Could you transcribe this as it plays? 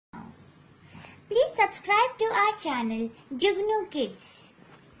Please subscribe to our channel, Looloo Kids.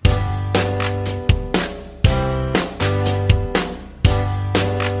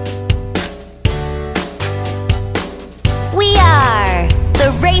 We are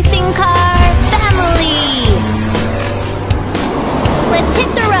the racing car family. Let's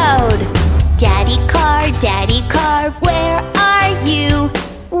hit the road. Daddy car, where are you?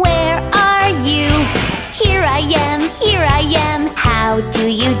 Where are you? Here I am, how do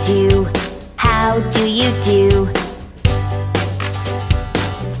you do? How do you do?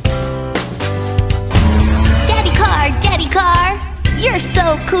 Daddy car, you're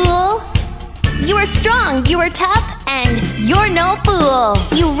so cool. You are strong, you are tough, and you're no fool.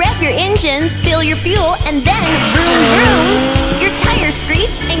 You rev your engines, fill your fuel, and then vroom vroom. Your tires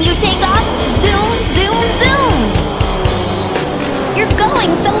screech and you take off, zoom, zoom, zoom. You're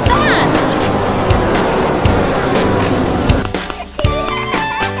going so fast.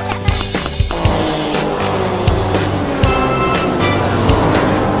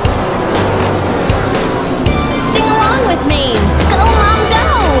 Sing along with me. Go mom, go.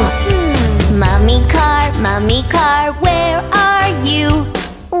 Mommy car, where are you?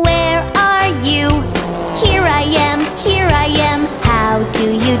 Where are you? Here I am, how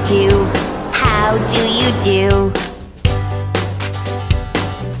do you do? How do you do?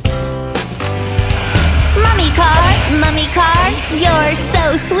 Mommy car, you're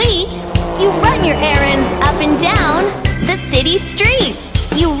so sweet. You run your errands up and down the city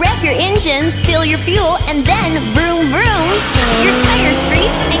streets. You rev your engines, fill your fuel, and then vroom vroom. Your tires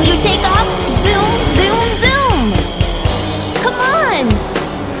screech and you take off, zoom, zoom, zoom. Come on!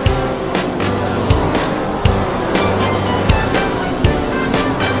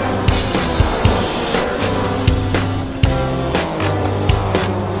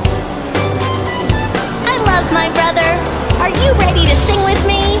 I love my brother. Are you ready to sing with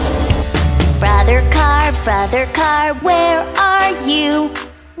me? Brother car, where are you?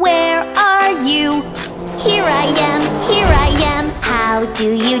 Where are you? Here I am, how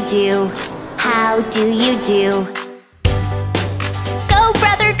do you do? How do you do? Go,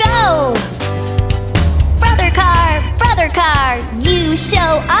 brother, go! Brother car, you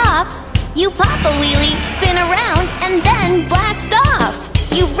show off. You pop a wheelie, spin around, and then blast off.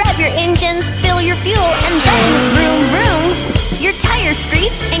 You rev your engines, fill your fuel, and then vroom vroom. Your tires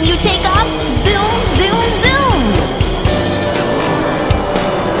screech and you take off, zoom, zoom, zoom.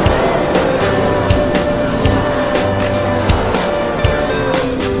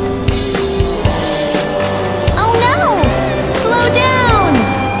 Oh no! Slow down!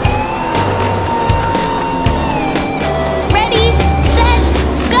 Ready, set,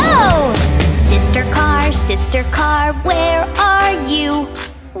 go! Sister car, where are you?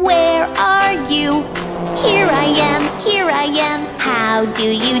 Where are you? Here I am, how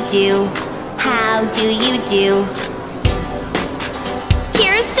do you do? How do you do?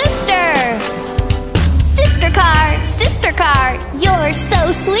 Here's Sister car, you're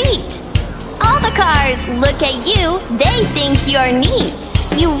so sweet. All the cars look at you, they think you're neat.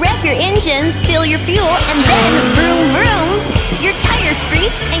 You rev your engines, fill your fuel, and then vroom vroom. Your tires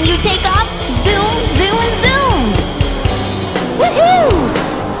screech and you take off, zoom, zoom, zoom. Woohoo!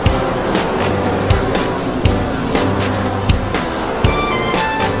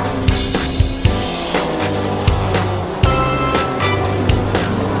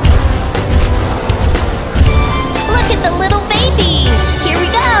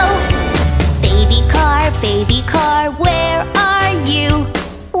 Baby car, where are you?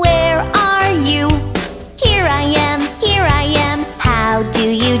 Where are you? Here I am, how do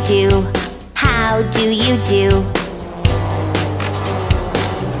you do? How do you do?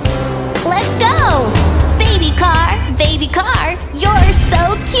 Let's go! Baby car, you're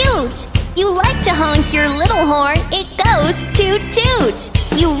so cute! You like to honk your little horn, it goes toot toot!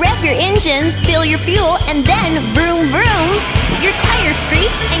 You rev your engines, fill your fuel, and then vroom vroom! Your tires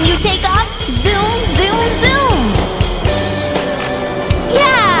screech and you take off, zoom, zoom, zoom!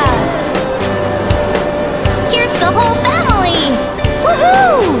 Yeah! Here's the whole family!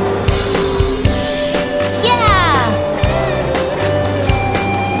 Woohoo! Yeah!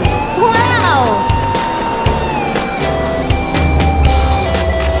 Wow!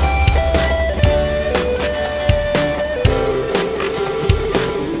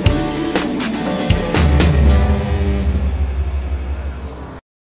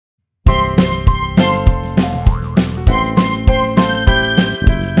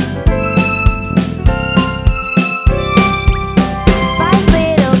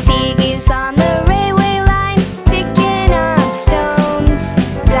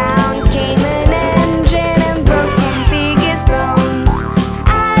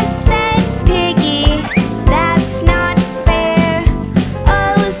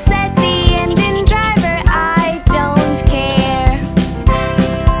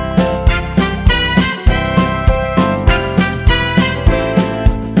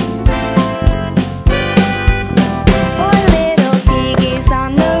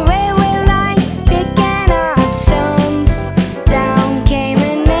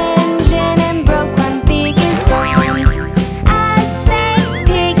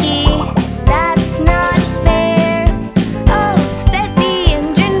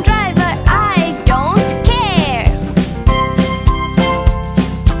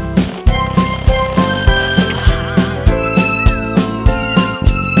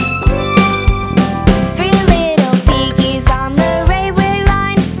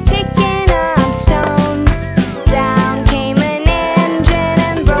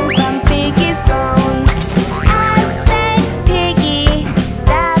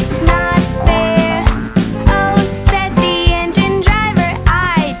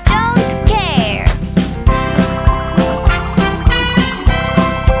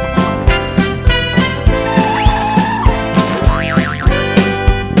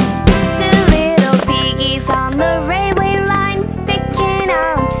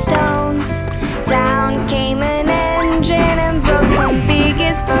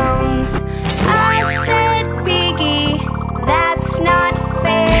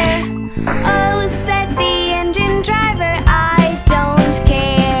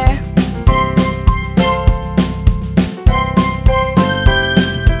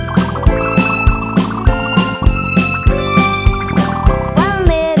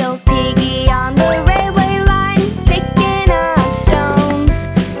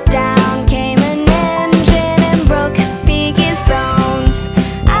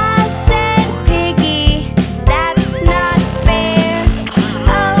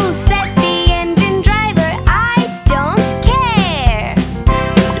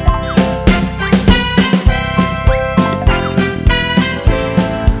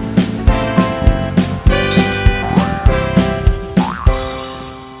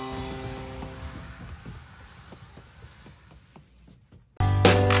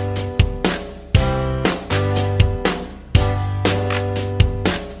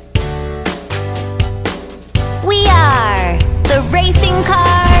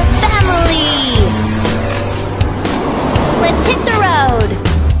 car family. Let's hit the road.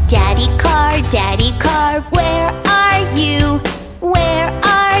 Daddy car, where are you? Where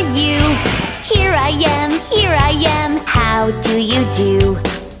are you? Here I am, how do you do?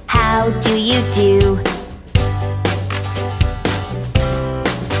 How do you do?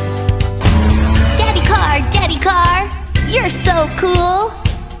 Daddy car, you're so cool.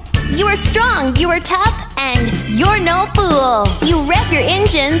 You are strong, you are tough, and you're no fool. You rev your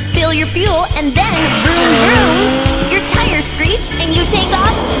engines, fill your fuel, and then vroom vroom. Your tires screech and you take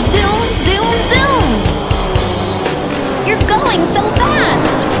off, zoom, zoom, zoom. You're going so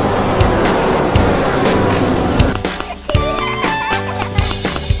fast.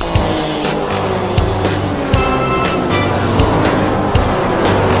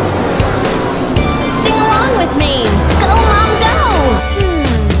 Sing along with me. Go, Mom, go.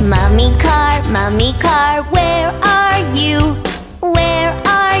 Mommy car, where are you? Where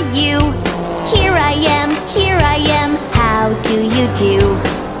are you? Here I am, how do you do?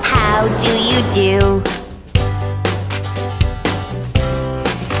 How do you do?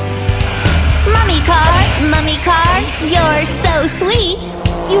 Mommy car, you're so sweet.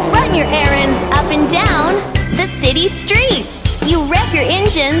 You run your errands up and down the city streets. You rev your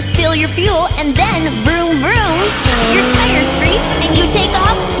engines, fill your fuel, and then vroom vroom. Your tires screech and you take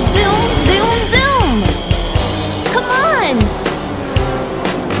off, zoom, zoom, zoom. Come on!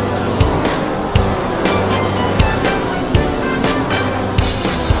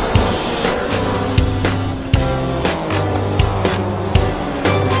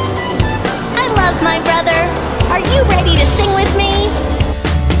 My brother, are you ready to sing with me?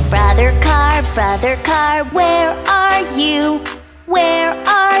 Brother car, where are you? Where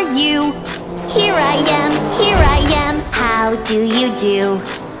are you? Here I am, how do you do?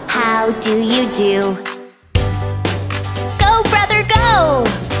 How do you do? Go, brother, go!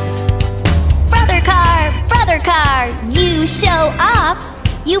 Brother car, you show off.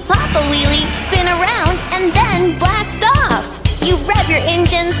 You pop a wheelie, spin around, and then blast off. You rev your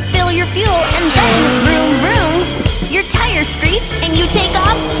engines, fill your fuel, and then vroom vroom. Your tires screech and you take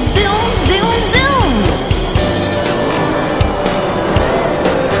off, zoom, zoom, zoom.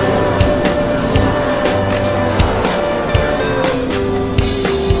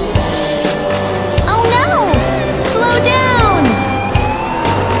 Oh no! Slow down!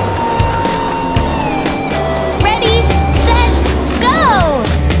 Ready, set, go!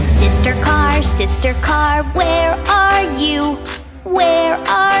 Sister car, where are you? Where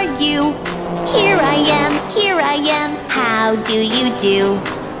are you? Here I am, how do you do?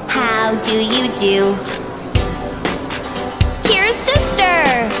 How do you do? Here's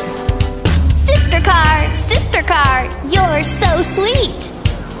Sister car, you're so sweet.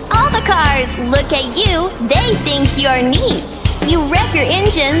 All the cars look at you, they think you're neat. You rev your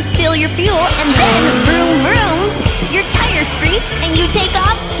engines, fill your fuel, and then vroom vroom. Your tires screech and you take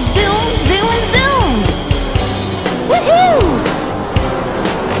off, zoom, zoom, zoom. Woohoo!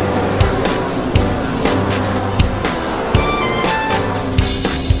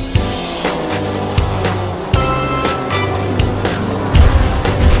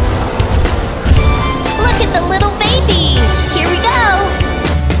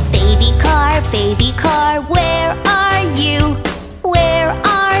 Baby car, where are you? Where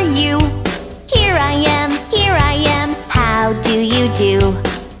are you? Here I am, how do you do?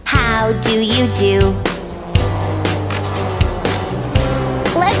 How do you do?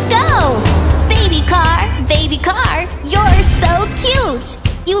 Let's go! Baby car, you're so cute!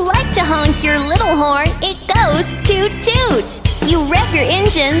 You like to honk your little horn, it goes toot toot! You rev your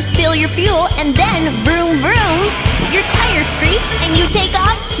engines, fill your fuel, and then vroom vroom! Your tires screech and you take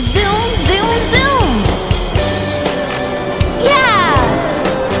off, zoom, zoom, zoom! Yeah!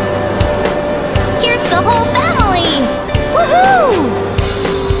 Here's the whole family! Woohoo!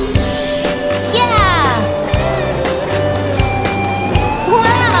 Yeah!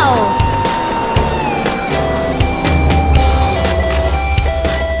 Wow!